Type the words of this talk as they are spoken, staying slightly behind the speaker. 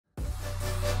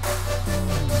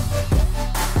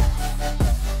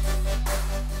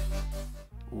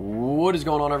What is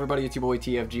going on, everybody? It's your boy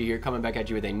TFG here, coming back at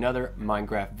you with another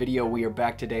Minecraft video. We are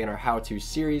back today in our how-to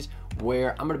series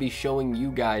where I'm going to be showing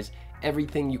you guys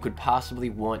everything you could possibly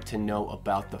want to know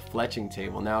about the fletching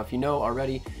table. Now, if you know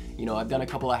already, I've done a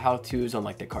couple of how-tos on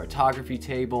like the cartography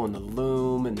table and the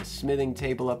loom and the smithing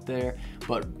table up there,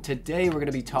 but today we're going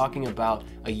to be talking about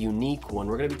a unique one.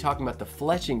 We're going to be talking about the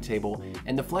fletching table,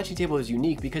 and the fletching table is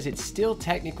unique because it still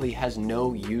technically has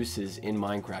no uses in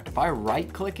Minecraft. If I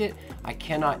right-click it, I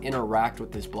cannot interact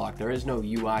with this block. There is no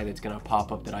UI that's going to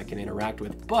pop up that I can interact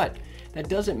with, but that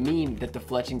doesn't mean that the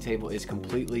fletching table is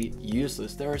completely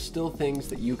useless. There are still things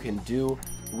that you can do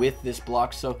with this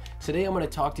block. So today I'm going to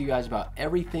talk to you guys about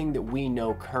everything that we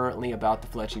know currently about the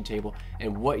fletching table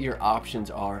and what your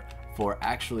options are for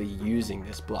actually using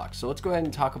this block. So let's go ahead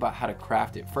and talk about how to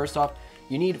craft it. First off,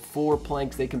 you need 4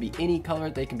 planks. They can be any color,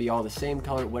 they can be all the same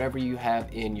color, whatever you have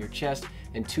in your chest,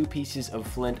 and 2 pieces of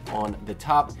flint on the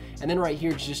top. And then right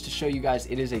here, just to show you guys,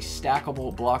 it is a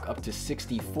stackable block up to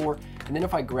 64. And then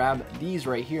if I grab these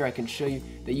right here, I can show you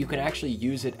that you can actually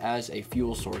use it as a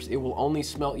fuel source. It will only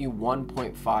smelt you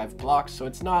 1.5 blocks, so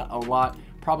it's not a lot.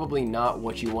 Probably not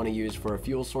what you want to use for a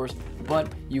fuel source,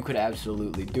 but you could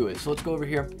absolutely do it. So let's go over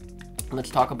here. We're going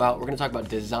to talk about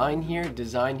design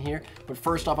here. But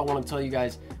first off, I want to tell you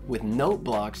guys, with note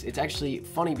blocks, it's actually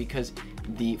funny because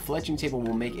the fletching table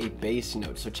will make a base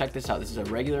note. So check this out. This is a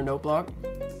regular note block.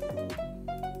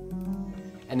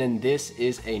 And then this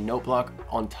is a note block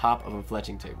on top of a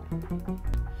fletching table.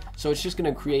 So it's just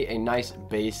going to create a nice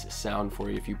bass sound for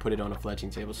you if you put it on a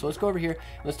fletching table. So let's go over here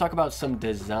and let's talk about some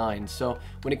design. So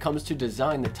when it comes to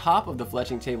design, the top of the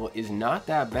fletching table is not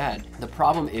that bad. The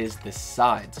problem is the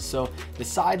sides. So the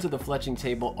sides of the fletching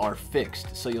table are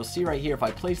fixed. So you'll see right here, if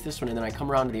I place this one and then I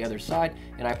come around to the other side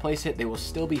and I place it, they will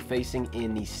still be facing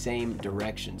in the same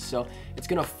direction. So it's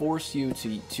going to force you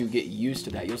to get used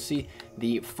to that. You'll see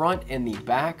the front and the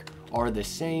back are the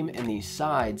same and these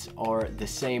sides are the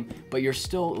same, but you're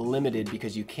still limited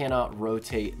because you cannot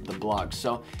rotate the block.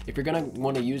 So if you're going to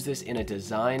want to use this in a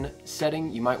design setting,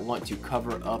 you might want to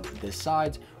cover up the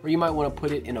sides, or you might want to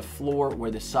put it in a floor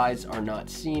where the sides are not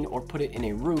seen, or put it in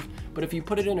a roof. But if you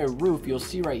put it in a roof, you'll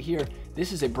see right here,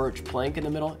 this is a birch plank in the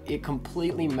middle. It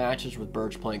completely matches with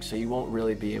birch plank, so you won't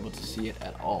really be able to see it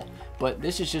at all. But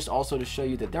this is just also to show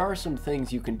you that there are some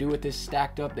things you can do with this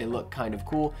stacked up. They look kind of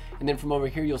cool. And then from over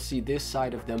here, you'll see this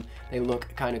side of them. They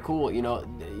look kind of cool.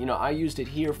 I used it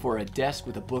here for a desk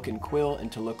with a book and quill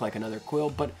and to look like another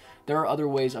quill, but there are other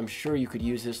ways I'm sure you could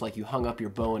use this, like you hung up your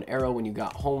bow and arrow when you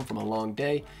got home from a long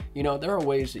day. There are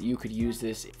ways that you could use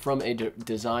this from a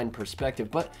design perspective.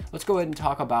 But let's go ahead and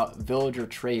talk about villager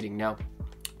trading. Now,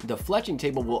 the fletching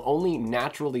table will only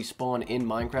naturally spawn in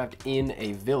Minecraft in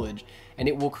a village, and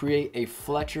it will create a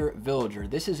Fletcher villager.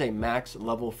 This is a max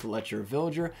level Fletcher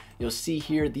villager. You'll see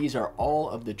here, these are all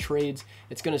of the trades.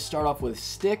 It's going to start off with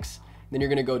sticks, then you're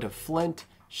going to go to flint,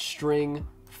 string,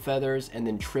 feathers, and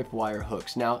then tripwire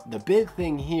hooks. Now, the big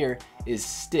thing here is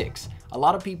sticks. A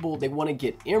lot of people, they want to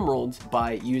get emeralds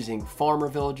by using farmer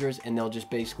villagers, and they'll just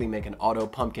basically make an auto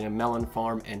pumpkin and melon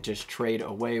farm and just trade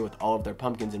away with all of their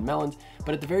pumpkins and melons.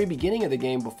 But at the very beginning of the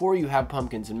game, before you have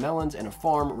pumpkins and melons and a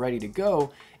farm ready to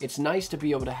go, it's nice to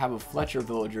be able to have a Fletcher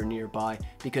villager nearby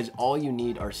because all you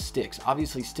need are sticks.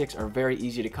 Obviously, sticks are very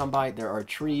easy to come by. There are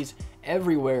trees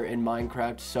everywhere in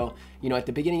Minecraft, so at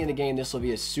the beginning of the game, this will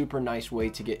be a super nice way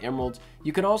to get emeralds.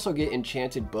 You can also get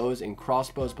enchanted bows and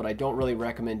crossbows, but I don't really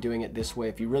recommend doing it this way.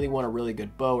 If you really want a really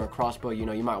good bow or crossbow, you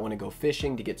might want to go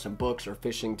fishing to get some books, or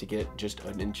fishing to get just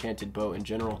an enchanted bow in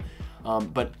general.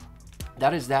 But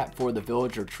that is that for the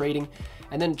villager trading.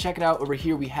 And then check it out over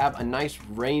here, we have a nice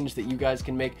range that you guys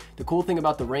can make. The cool thing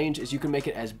about the range is you can make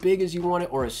it as big as you want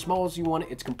it or as small as you want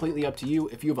it. It's completely up to you.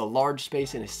 If you have a large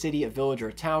space in a city, a village, or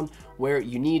a town where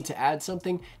you need to add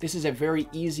something, this is a very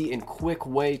easy and quick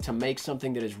way to make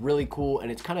something that is really cool,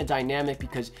 and it's kind of dynamic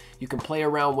because you can play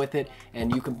around with it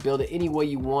and you can build it any way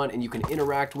you want, and you can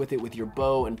interact with it with your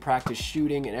bow and practice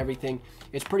shooting and everything.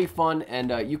 It's pretty fun, and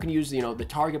you can use the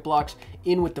target blocks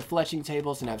in with the fletching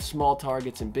tables and have small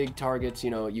targets and big targets.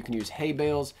 You can use hay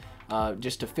bales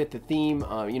just to fit the theme,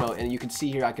 and you can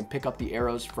see here I can pick up the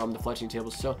arrows from the fletching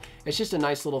tables. So it's just a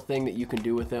nice little thing that you can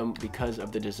do with them because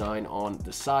of the design on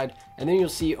the side. And then you'll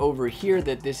see over here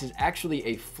that this is actually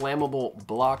a flammable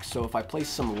block. So if I place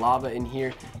some lava in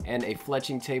here and a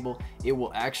fletching table, it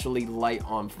will actually light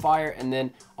on fire. And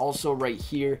then also right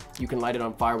here, you can light it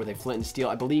on fire with a flint and steel.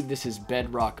 I believe this is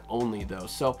bedrock only though.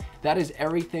 So that is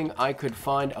everything I could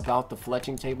find about the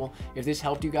fletching table. If this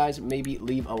helped you guys, maybe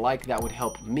leave a like. That would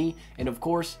help me. And of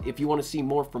course, if you want to see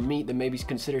more from me, then maybe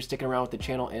consider sticking around with the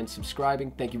channel and subscribing.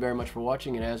 Thank you very much for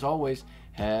watching, and as always,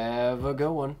 have a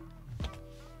good one.